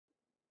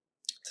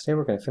Today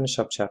we're going to finish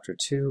up Chapter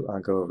 2,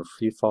 go over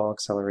free fall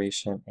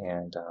acceleration,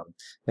 and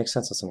make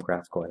sense of some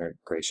graphical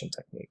integration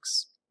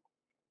techniques.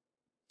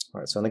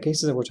 Alright, so in the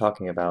cases that we're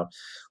talking about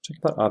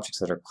objects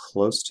that are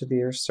close to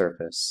the Earth's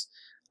surface,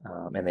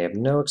 and they have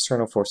no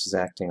external forces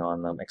acting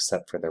on them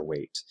except for their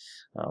weight.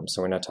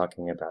 So we're not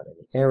talking about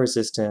any air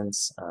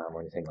resistance or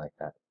anything like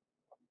that.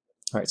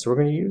 Alright, so we're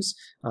going to use,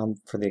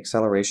 for the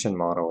acceleration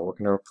model, we're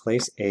going to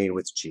replace A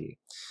with G.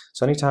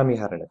 So anytime you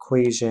had an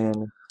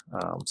equation,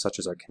 such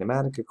as our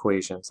kinematic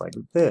equations like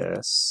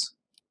this,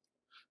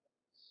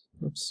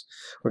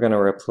 we're going to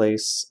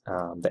replace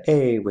the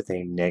A with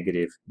a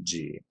negative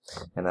G,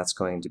 and that's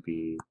going to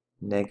be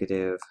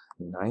negative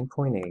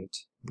 9.8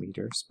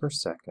 meters per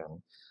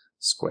second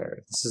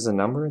squared. This is a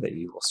number that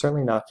you will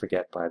certainly not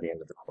forget by the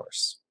end of the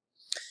course.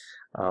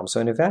 So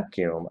in a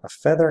vacuum, a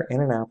feather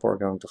and an apple are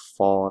going to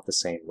fall at the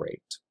same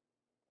rate.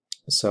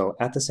 So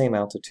at the same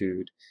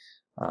altitude,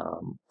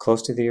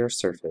 close to the Earth's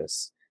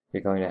surface,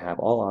 you're going to have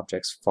all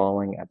objects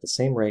falling at the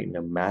same rate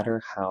no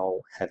matter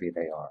how heavy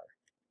they are.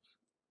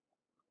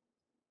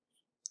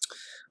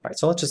 Alright,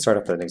 so let's just start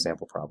off with an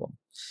example problem.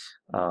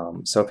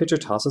 So a pitcher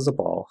tosses a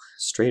ball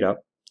straight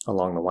up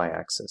along the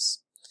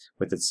y-axis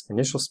with its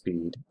initial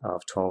speed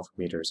of 12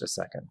 meters a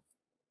second.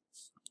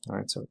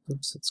 Alright, so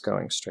it's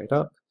going straight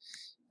up.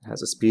 It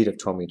has a speed of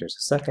 12 meters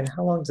a second.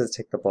 How long does it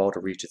take the ball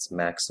to reach its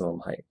maximum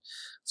height?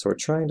 So we're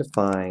trying to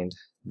find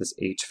this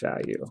h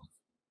value.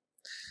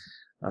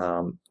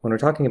 When we're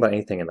talking about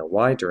anything in the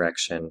y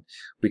direction,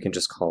 we can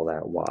just call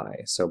that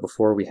y. So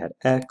before we had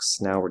x,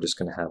 now we're just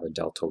going to have a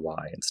delta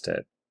y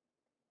instead.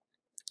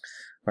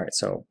 Alright,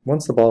 so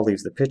once the ball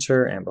leaves the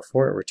pitcher and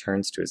before it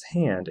returns to his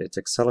hand, its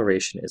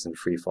acceleration is in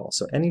free fall.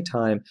 So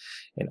anytime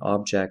an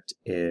object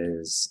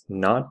is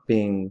not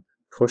being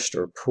pushed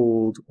or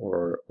pulled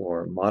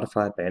or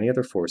modified by any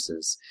other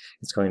forces,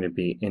 it's going to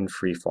be in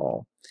free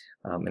fall.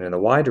 And in the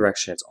y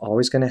direction, it's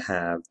always going to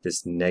have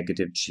this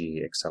negative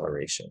g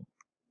acceleration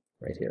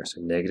right here, so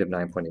negative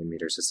 9.8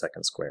 meters a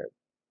second squared.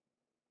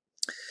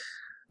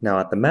 Now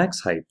at the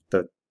max height,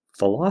 the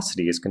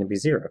velocity is going to be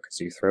zero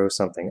because you throw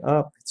something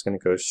up, it's going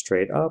to go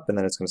straight up, and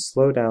then it's going to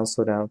slow down,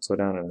 slow down, slow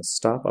down, and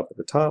stop up at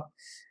the top,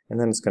 and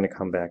then it's going to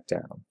come back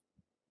down.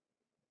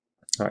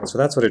 Alright, so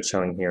that's what it's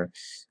showing here.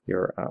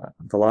 Your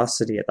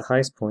velocity at the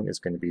highest point is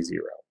going to be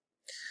zero.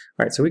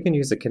 Alright, so we can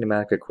use the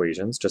kinematic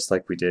equations just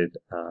like we did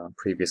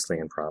previously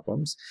in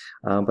problems,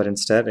 but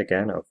instead,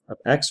 again, of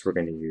x, we're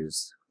going to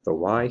use the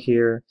y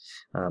here,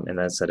 and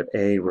then instead of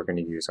a, we're going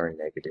to use our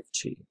negative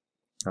g.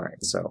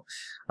 Alright, so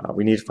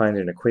we need to find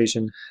an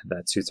equation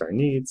that suits our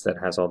needs, that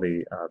has all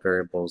the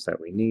variables that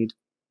we need.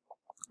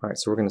 Alright,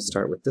 so we're going to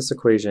start with this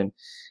equation,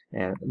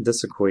 and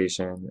this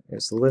equation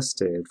is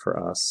listed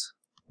for us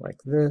like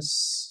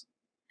this.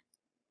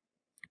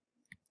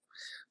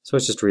 So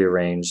it's just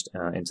rearranged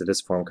into this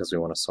form because we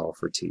want to solve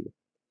for t.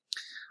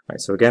 Alright,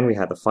 so again we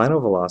had the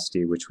final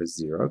velocity, which was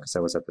 0 because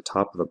that was at the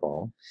top of the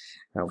ball.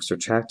 Now we're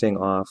subtracting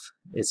off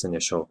its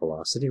initial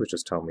velocity, which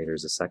was 12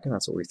 meters a second.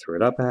 That's what we threw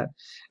it up at.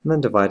 And then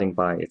dividing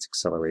by its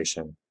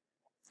acceleration.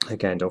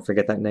 Again, don't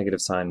forget that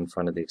negative sign in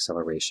front of the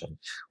acceleration.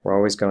 We're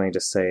always going to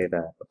say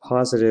that the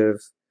positive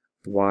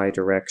y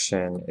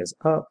direction is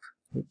up,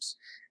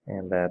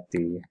 and that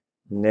the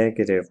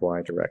negative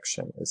y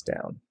direction is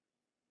down.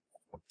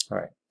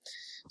 Alright,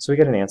 so we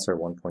get an answer of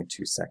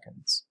 1.2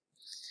 seconds.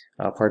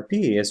 Part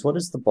B is, what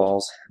is the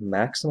ball's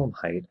maximum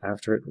height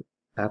after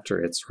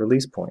its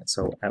release point?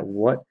 So at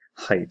what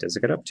height does it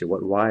get up to?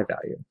 What y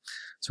value?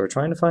 So we're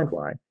trying to find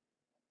y.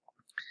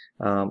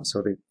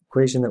 So the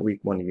equation that we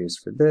want to use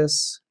for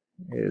this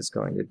is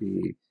going to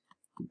be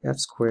f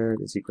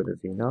squared is equal to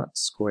v naught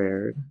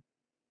squared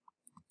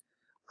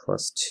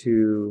plus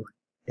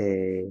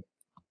 2a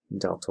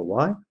delta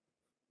y.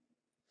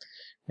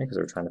 Because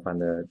we're trying to find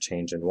the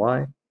change in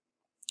y.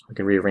 We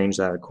can rearrange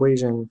that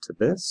equation to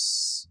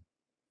this.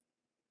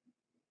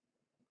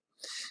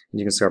 And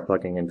you can start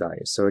plugging in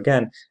values. So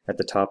again, at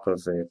the top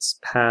of its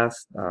path,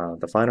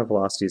 the final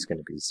velocity is going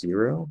to be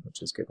 0,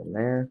 which is given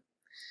there.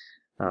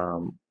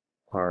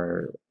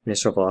 Our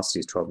initial velocity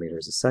is 12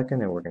 meters a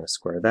second, and we're going to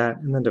square that,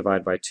 and then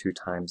divide by 2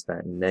 times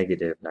that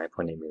negative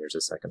 9.8 meters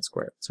a second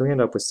squared. So we end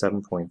up with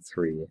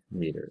 7.3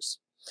 meters.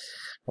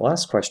 The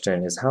last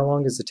question is, how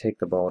long does it take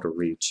the ball to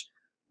reach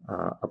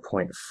a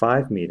point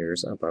 5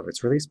 meters above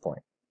its release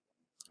point?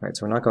 Alright,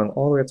 so we're not going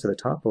all the way up to the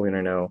top, but we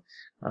want to know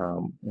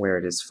where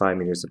it is 5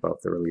 meters above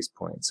the release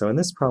point. So in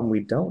this problem, we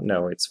don't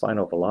know its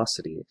final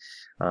velocity,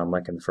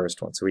 like in the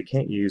first one, so we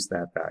can't use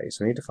that value.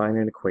 So we need to find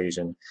an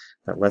equation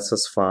that lets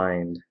us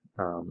find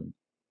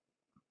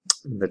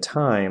the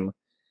time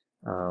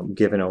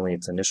given only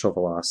its initial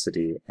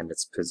velocity and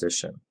its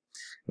position.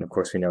 And of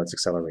course, we know its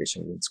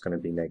acceleration. It's going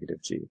to be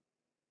negative g.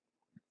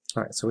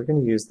 Alright, so we're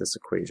going to use this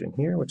equation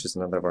here, which is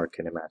another of our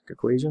kinematic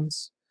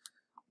equations.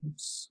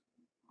 Oops.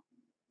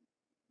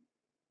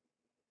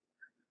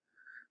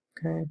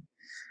 Okay,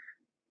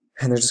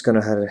 and they're just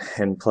going to head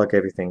and plug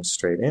everything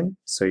straight in.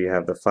 So you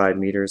have the 5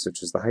 meters,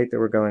 which is the height that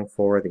we're going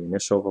for, the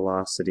initial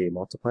velocity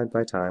multiplied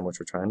by time, which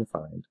we're trying to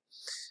find,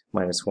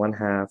 minus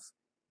 1/2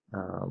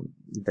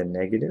 the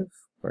negative,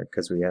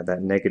 because we had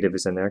that negative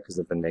is in there because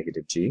of the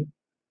negative g.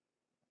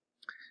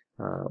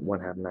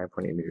 1/2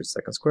 9.8 meters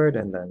per second squared,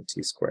 and then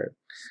t squared.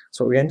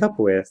 So what we end up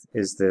with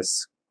is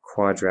this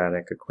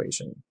quadratic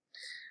equation.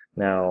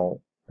 Now,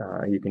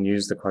 you can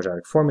use the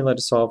quadratic formula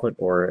to solve it,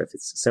 or if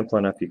it's simple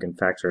enough, you can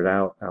factor it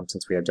out.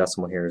 Since we have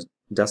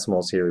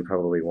decimals here, we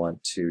probably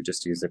want to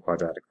just use the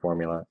quadratic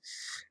formula.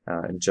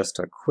 And just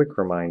a quick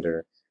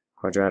reminder,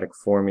 quadratic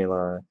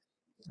formula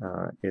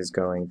is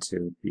going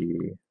to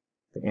be,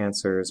 the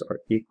answers are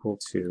equal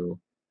to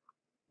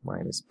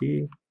minus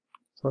b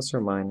plus or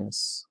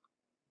minus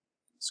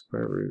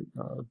square root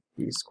of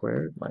b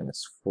squared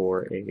minus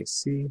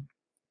 4ac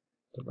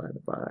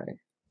divided by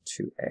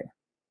 2a.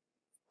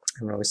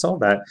 And when we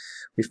solve that,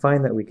 we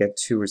find that we get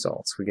two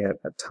results. We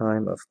get a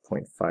time of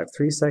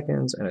 0.53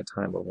 seconds and a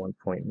time of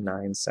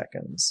 1.9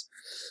 seconds.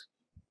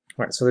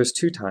 All right, so there's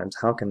two times.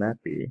 How can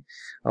that be?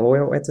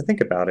 Well, we have to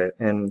think about it,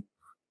 and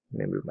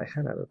let me move my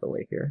head out of the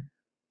way here.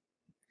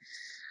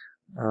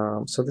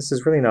 So this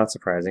is really not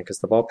surprising because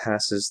the ball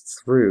passes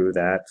through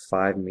that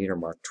 5-meter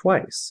mark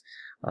twice,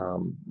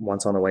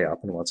 once on the way up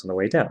and once on the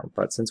way down.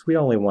 But since we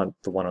only want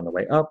the one on the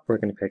way up, we're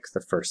going to pick the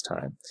first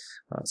time.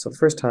 So the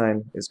first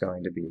time is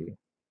going to be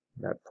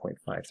that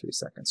 0.53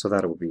 seconds. So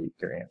that will be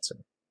your answer.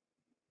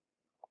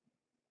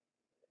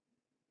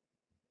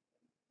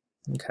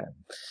 Okay,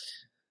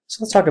 so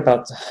let's talk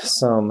about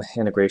some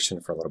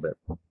integration for a little bit.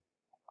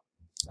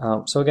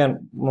 So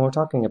again, when we're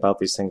talking about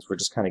these things, we're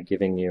just kind of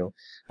giving you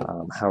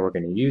how we're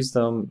going to use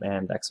them,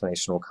 and the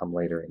explanation will come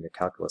later in your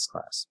calculus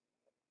class.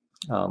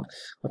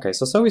 Okay,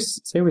 so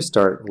let's say we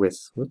start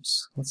with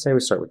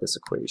this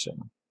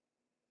equation.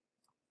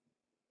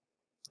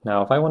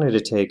 Now, if I wanted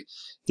to take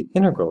the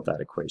integral of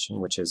that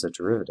equation, which is a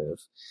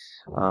derivative,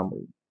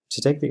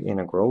 to take the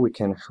integral, we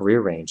can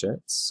rearrange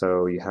it.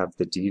 So you have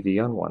the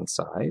dv on one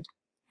side,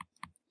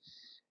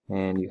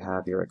 and you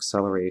have your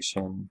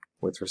acceleration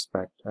with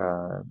respect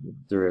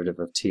derivative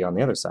of t on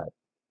the other side.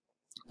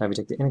 Now, if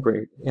you take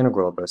the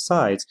integral of both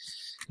sides,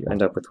 you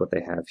end up with what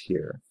they have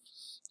here.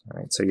 All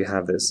right, so you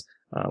have this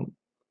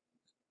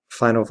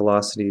final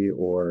velocity,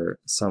 or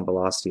some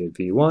velocity at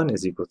v1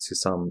 is equal to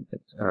some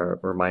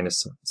or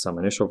minus some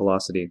initial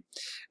velocity,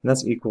 and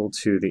that's equal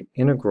to the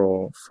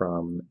integral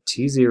from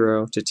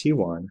t0 to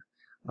t1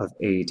 of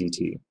a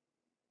dt,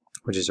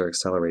 which is our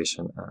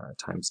acceleration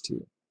times t.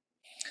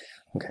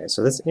 Okay,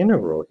 so this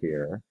integral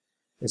here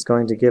is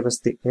going to give us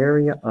the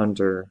area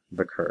under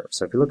the curve.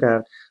 So if you look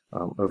at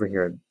over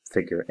here at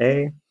figure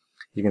A,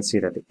 you can see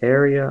that the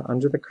area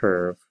under the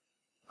curve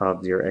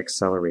of your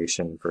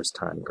acceleration versus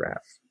time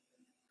graph.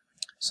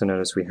 So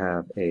notice we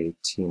have a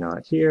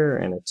t0 here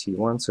and a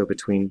t1, so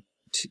between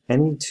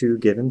any two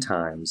given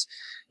times,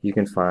 you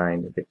can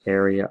find the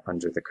area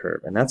under the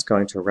curve, and that's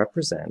going to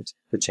represent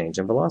the change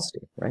in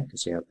velocity, right?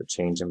 Because you have the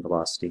change in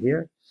velocity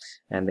here,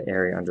 and the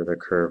area under the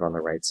curve on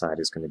the right side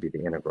is going to be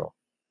the integral.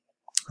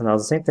 And now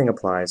the same thing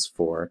applies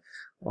for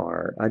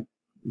our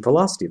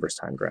velocity versus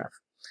time graph.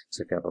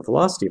 So if you have a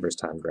velocity versus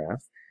time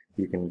graph,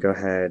 you can go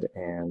ahead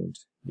and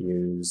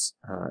use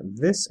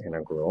this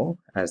integral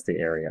as the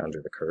area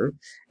under the curve,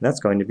 and that's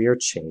going to be our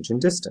change in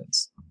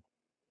distance.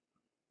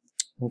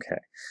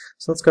 Okay,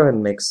 so let's go ahead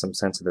and make some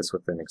sense of this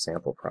with an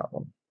example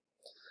problem.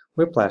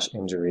 Whiplash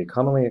injury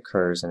commonly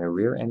occurs in a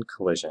rear-end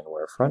collision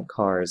where a front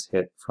car is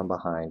hit from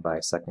behind by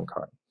a second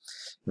car.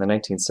 In the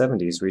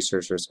 1970s,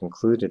 researchers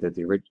concluded that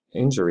the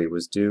injury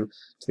was due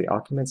to the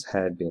occupant's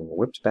head being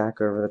whipped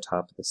back over the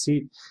top of the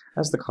seat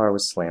as the car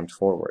was slammed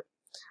forward.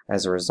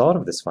 As a result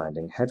of this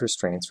finding, head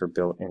restraints were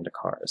built into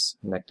cars,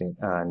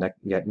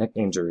 yet neck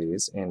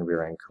injuries in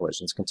rear-end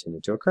collisions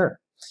continue to occur.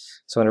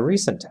 So in a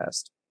recent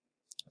test,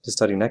 to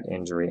study neck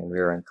injury in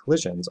rear-end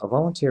collisions, a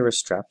volunteer was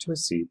strapped to a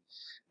seat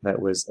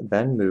that was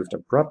then moved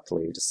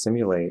abruptly to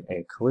simulate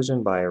a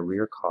collision by a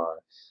rear car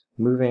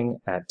moving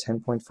at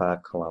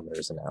 10.5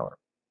 kilometers an hour.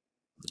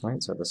 All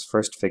right, so this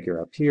first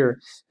figure up here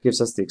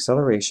gives us the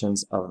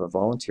accelerations of the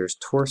volunteer's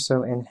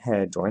torso and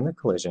head during the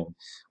collision,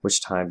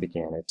 which time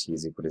began at t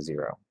is equal to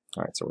 0.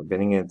 All right, so we're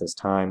getting at this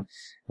time,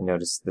 and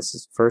notice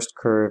this first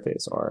curve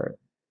is our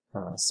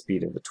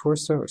speed of the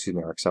torso,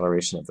 our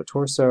acceleration of the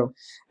torso,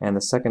 and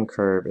the second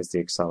curve is the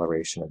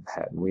acceleration of the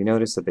head. And we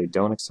notice that they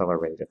don't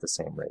accelerate at the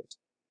same rate.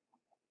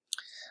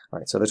 All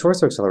right, so the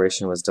torso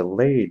acceleration was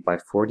delayed by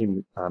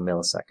 40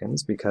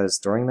 milliseconds because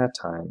during that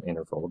time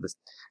interval, the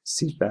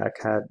seat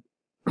back had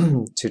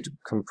to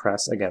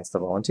compress against the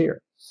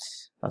volunteer.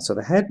 So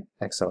the head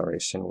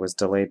acceleration was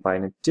delayed by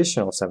an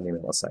additional 70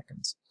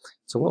 milliseconds.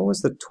 So what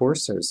was the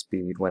torso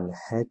speed when the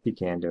head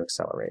began to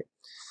accelerate?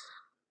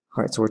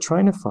 All right, so we're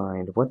trying to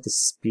find what the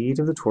speed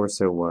of the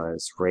torso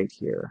was right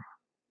here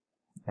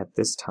at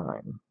this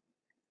time,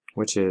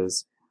 which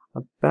is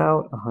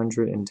about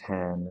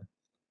 110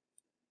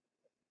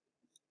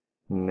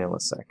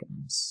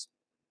 milliseconds.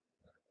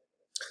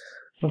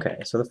 Okay,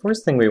 so the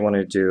first thing we want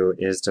to do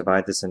is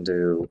divide this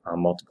into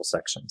multiple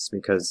sections,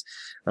 because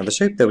the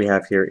shape that we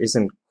have here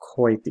isn't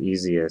quite the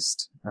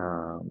easiest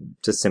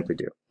to simply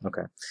do.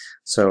 Okay,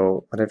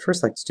 so what I'd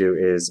first like to do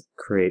is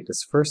create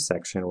this first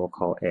section we'll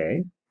call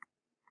A,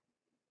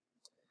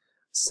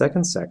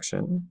 second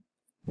section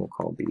we'll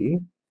call B,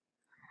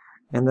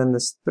 and then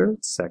this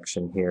third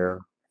section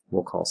here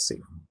we'll call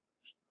C.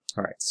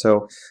 All right,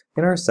 so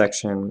in our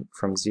section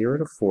from 0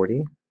 to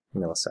 40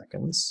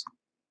 milliseconds,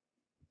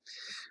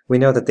 we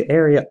know that the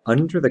area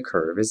under the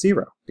curve is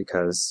 0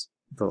 because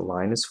the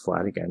line is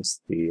flat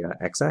against the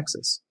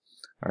x-axis.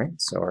 All right,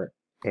 so our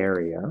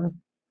area,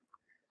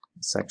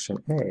 section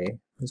A,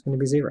 is going to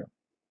be 0.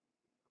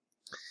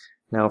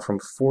 Now from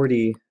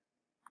 40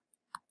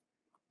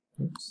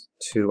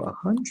 to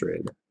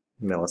 100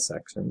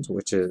 milliseconds,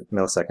 which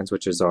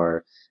is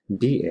our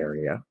B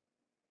area.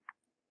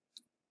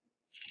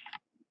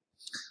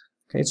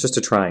 Okay, it's just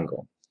a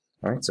triangle.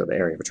 All right, so the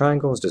area of a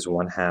triangle is just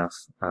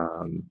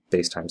 1/2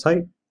 base times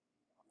height.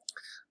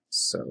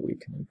 So we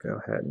can go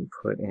ahead and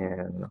put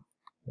in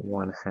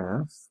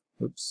 1/2.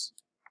 Oops.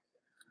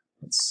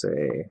 Let's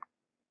say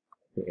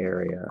the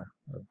area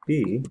of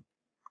B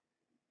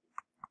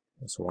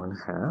is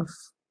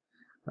 1/2.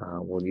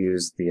 We'll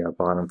use the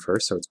bottom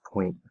first, so it's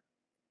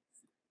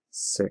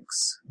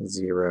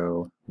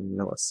 0.60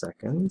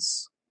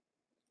 milliseconds.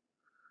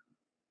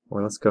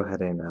 Or let's go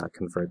ahead and let's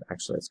convert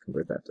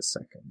that to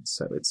seconds.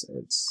 So it's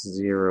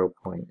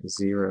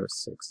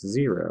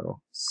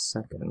 0.060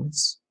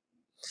 seconds.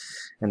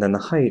 And then the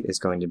height is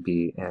going to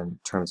be in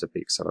terms of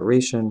the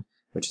acceleration,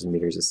 which is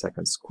meters a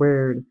second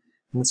squared,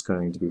 and it's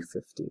going to be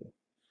 50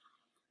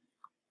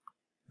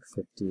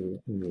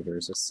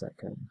 meters a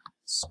second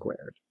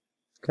squared.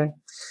 Okay,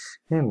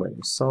 and when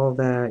you solve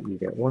that, you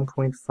get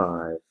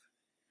 1.5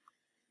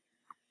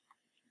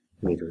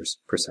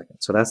 meters per second.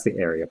 So that's the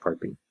area, part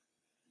B.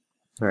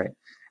 All right,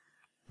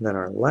 then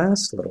our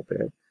last little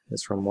bit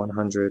is from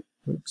 100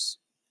 to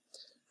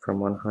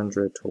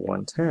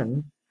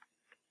 110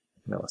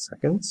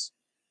 milliseconds.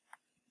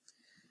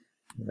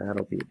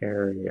 That'll be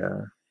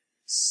area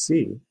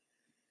C.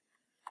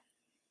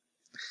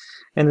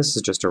 And this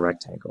is just a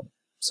rectangle,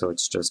 so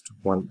it's just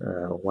one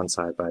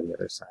side by the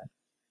other side.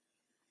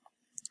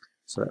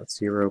 So that's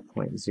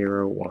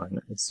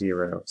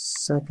 0.010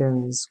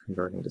 seconds,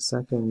 converting to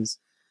seconds,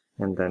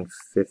 and then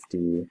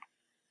 50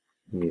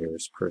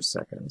 meters per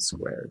second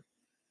squared.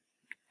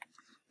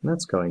 And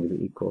that's going to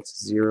be equal to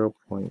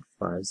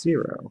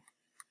 0.50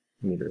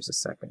 meters a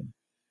second.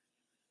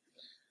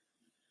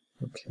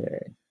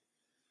 Okay.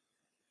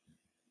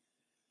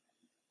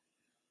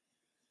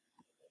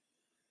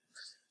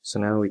 So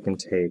now we can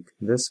take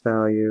this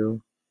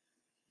value,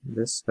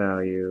 this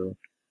value,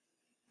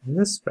 and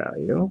this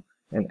value,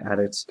 and add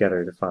it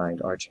together to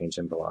find our change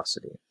in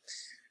velocity.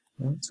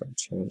 Right, so our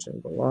change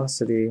in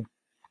velocity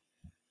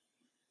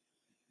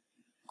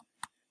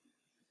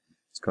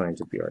is going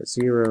to be our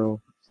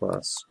 0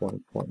 plus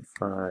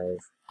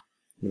 1.5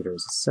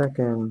 meters a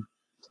second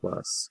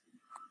plus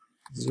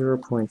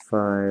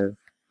 0.5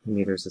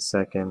 meters a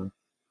second.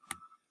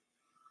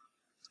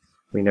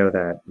 We know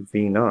that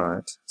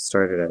V0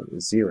 started at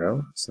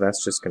 0, so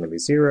that's just going to be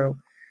 0.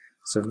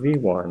 So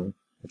V1,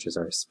 which is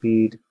our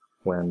speed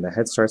when the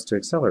head starts to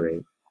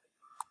accelerate,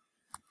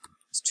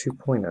 is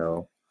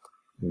 2.0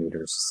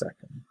 meters a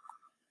second.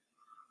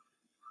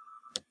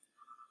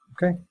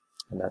 Okay,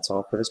 and that's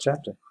all for this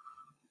chapter.